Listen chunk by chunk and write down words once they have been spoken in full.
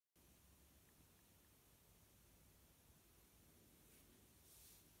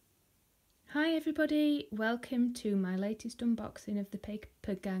Hi everybody, welcome to my latest unboxing of the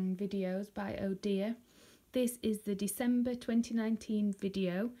Papergang videos by Oh Dear. This is the December 2019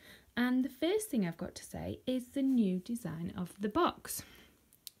 video, and the first thing I've got to say is the new design of the box.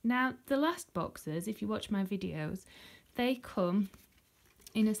 Now the last boxes, if you watch my videos, they come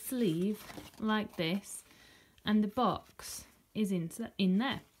in a sleeve like this and the box is in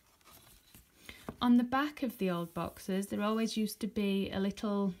there. On the back of the old boxes there always used to be a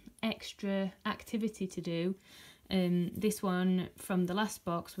little extra activity to do. This one from the last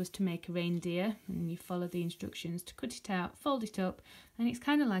box was to make a reindeer, and you follow the instructions to cut it out, fold it up, and it's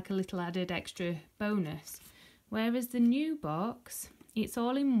kind of like a little added extra bonus. Whereas the new box, it's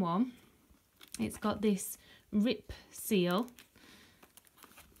all in one. It's got this rip seal,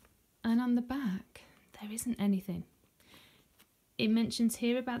 and on the back there isn't anything. It mentions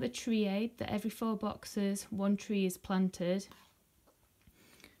here about the tree aid, that every 4 boxes 1 tree is planted.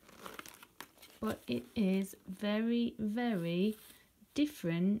 But it is very, very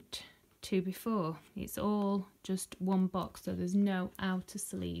different to before. It's all just one box, so there's no outer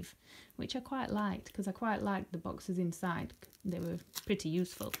sleeve, which I quite liked because I quite liked the boxes inside. They were pretty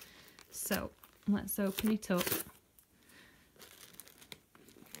useful. So let's open it up.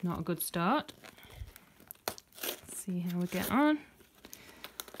 Not a good start. Let's see how we get on.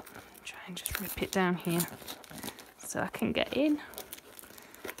 Try and just rip it down here so I can get in.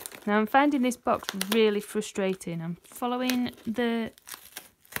 Now I'm finding this box really frustrating. I'm following the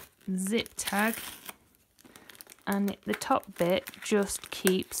zip tag and the top bit just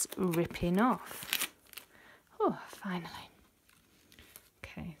keeps ripping off. Oh, finally.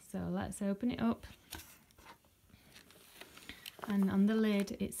 Okay, so let's open it up. And on the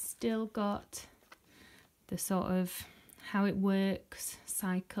lid it's still got the sort of how it works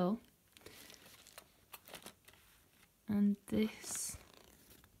cycle. And this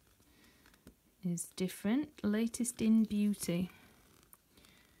is different, latest in beauty.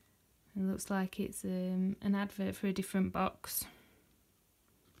 It looks like it's an advert for a different box.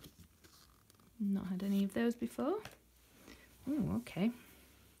 Not had any of those before. Oh, okay.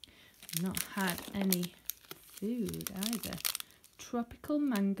 Not had any food either. Tropical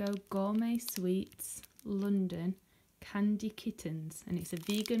Mango Gourmet Sweets, London, Candy Kittens, and it's a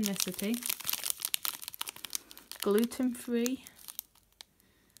vegan recipe. Gluten-free.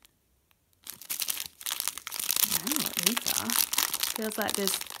 These are. Feels like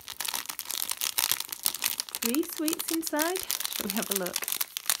there's 3 sweets inside. Shall we have a look?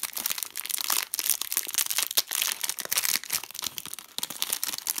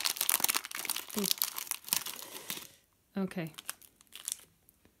 Ooh. Okay.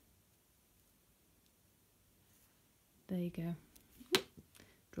 There you go. Ooh.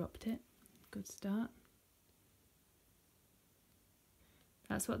 Dropped it. Good start.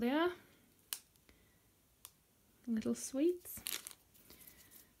 That's what they are. Little sweets.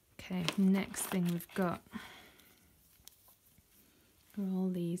 Okay, next thing we've got are all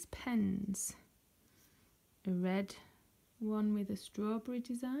these pens. A red one with a strawberry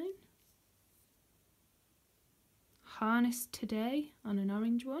design. Harness Today on an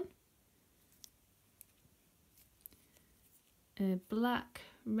orange one. A black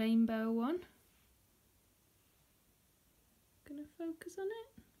rainbow one. Gonna focus on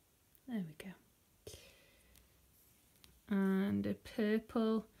it. There we go. And a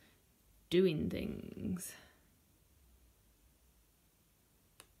purple Doing Things.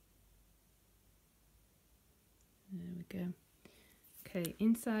 There we go. Okay,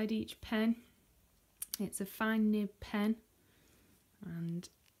 inside each pen, it's a fine nib pen, and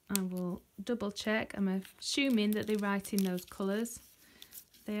I will double check. I'm assuming that they write in those colours.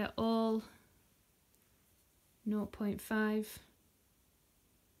 They are all 0.5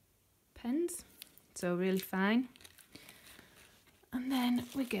 pens, so really fine. And then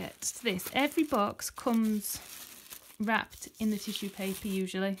we get this. Every box comes wrapped in the tissue paper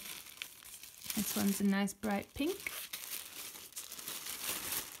usually. This one's a nice bright pink.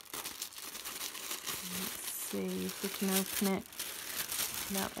 Let's see if we can open it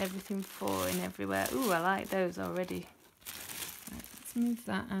without everything falling everywhere. Ooh, I like those already. Right, let's move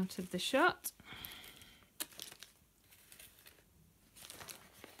that out of the shot.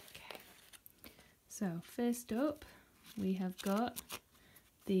 Okay. So first up, we have got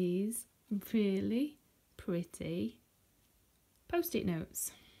these really pretty post-it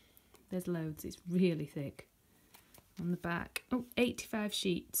notes. There's loads, it's really thick. On the back, oh, 85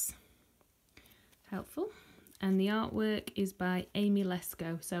 sheets. Helpful. And the artwork is by Amy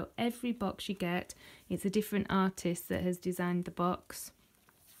Lesko. So every box you get, it's a different artist that has designed the box.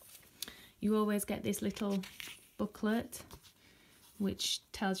 You always get this little booklet which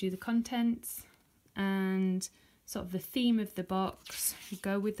tells you the contents and sort of the theme of the box,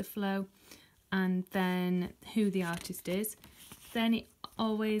 go with the flow, and then who the artist is. Then it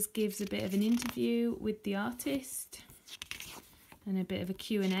always gives a bit of an interview with the artist and a bit of a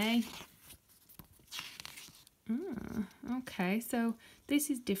Q&A. Okay, so this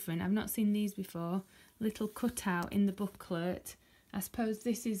is different. I've not seen these before. Little cutout in the booklet. I suppose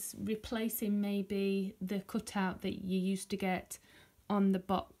this is replacing maybe the cutout that you used to get on the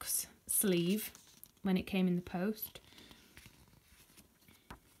box sleeve when it came in the post.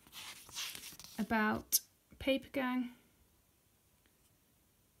 About Papergang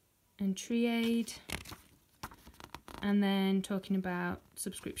and Tree Aid, and then talking about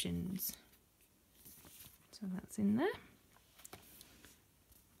subscriptions. So that's in there.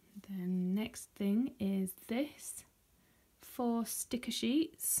 Then next thing is this, 4 sticker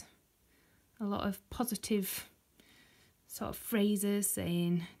sheets. A lot of positive sort of phrases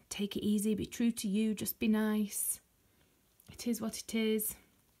saying, take it easy, be true to you, just be nice. It is what it is.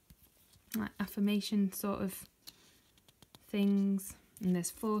 Like affirmation sort of things. And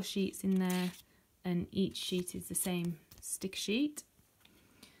there's 4 sheets in there, and each sheet is the same sticker sheet.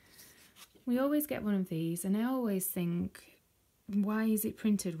 We always get one of these, and I always think, why is it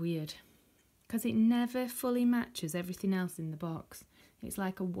printed weird? Because it never fully matches everything else in the box. It's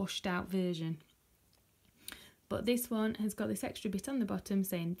like a washed out version. But this one has got this extra bit on the bottom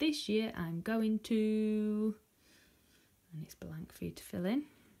saying, this year I'm going to... and it's blank for you to fill in.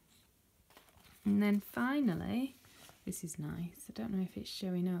 And then finally, this is nice. I don't know if it's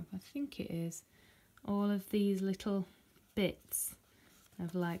showing up. I think it is. All of these little bits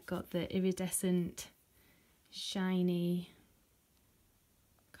have like got the iridescent, shiny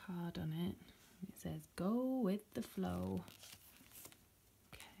card on it. It says, go with the flow.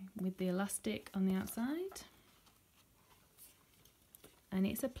 Okay, with the elastic on the outside. And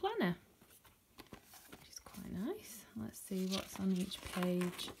it's a planner, which is quite nice. Let's see what's on each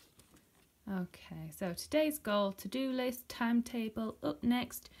page. Okay, so today's goal, to-do list, timetable, up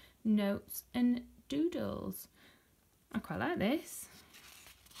next, notes and doodles. I quite like this.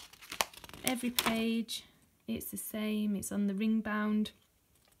 Every page, it's the same, it's on the ring bound.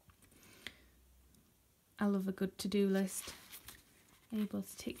 I love a good to-do list. Able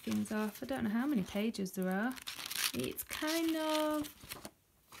to tick things off. I don't know how many pages there are. It's kind of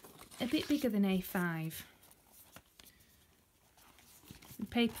a bit bigger than A5. The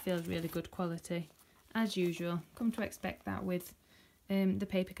paper feels really good quality, as usual. Come to expect that with the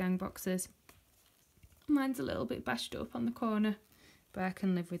Papergang boxes. Mine's a little bit bashed up on the corner, but I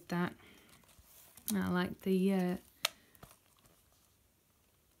can live with that. I like the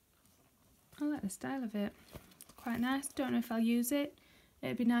style of it. Quite nice. Don't know if I'll use it.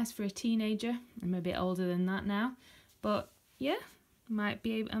 It'd be nice for a teenager. I'm a bit older than that now, but yeah, I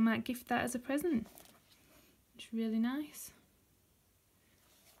might gift that as a present. It's really nice.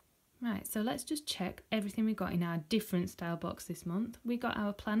 Right, so let's just check everything we got in our different style box this month. We got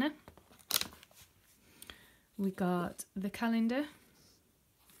our planner. We got the calendar.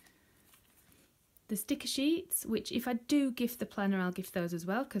 The sticker sheets, which if I do gift the planner, I'll gift those as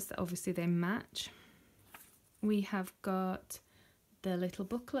well, because obviously they match. We have got the little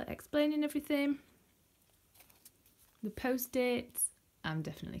booklet explaining everything. The post-its, I'm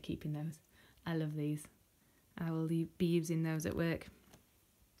definitely keeping those. I love these. I will be using those at work.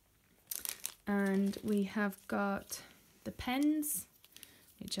 And we have got the pens,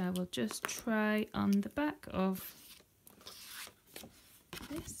 which I will just try on the back of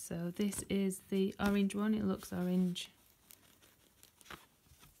this. So this is the orange one, it looks orange.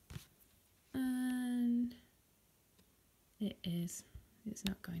 And it is. It's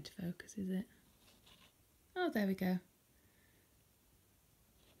not going to focus, is it? Oh, there we go.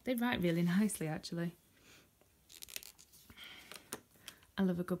 They write really nicely, actually. I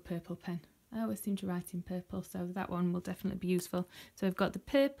love a good purple pen. I always seem to write in purple, so that one will definitely be useful. So we've got the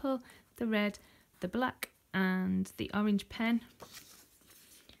purple, the red, the black and the orange pen.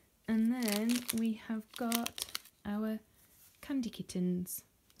 And then we have got our Candy Kittens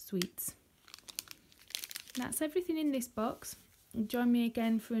sweets. That's everything in this box. Join me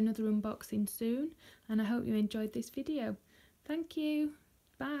again for another unboxing soon, and I hope you enjoyed this video. Thank you.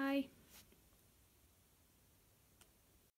 Bye.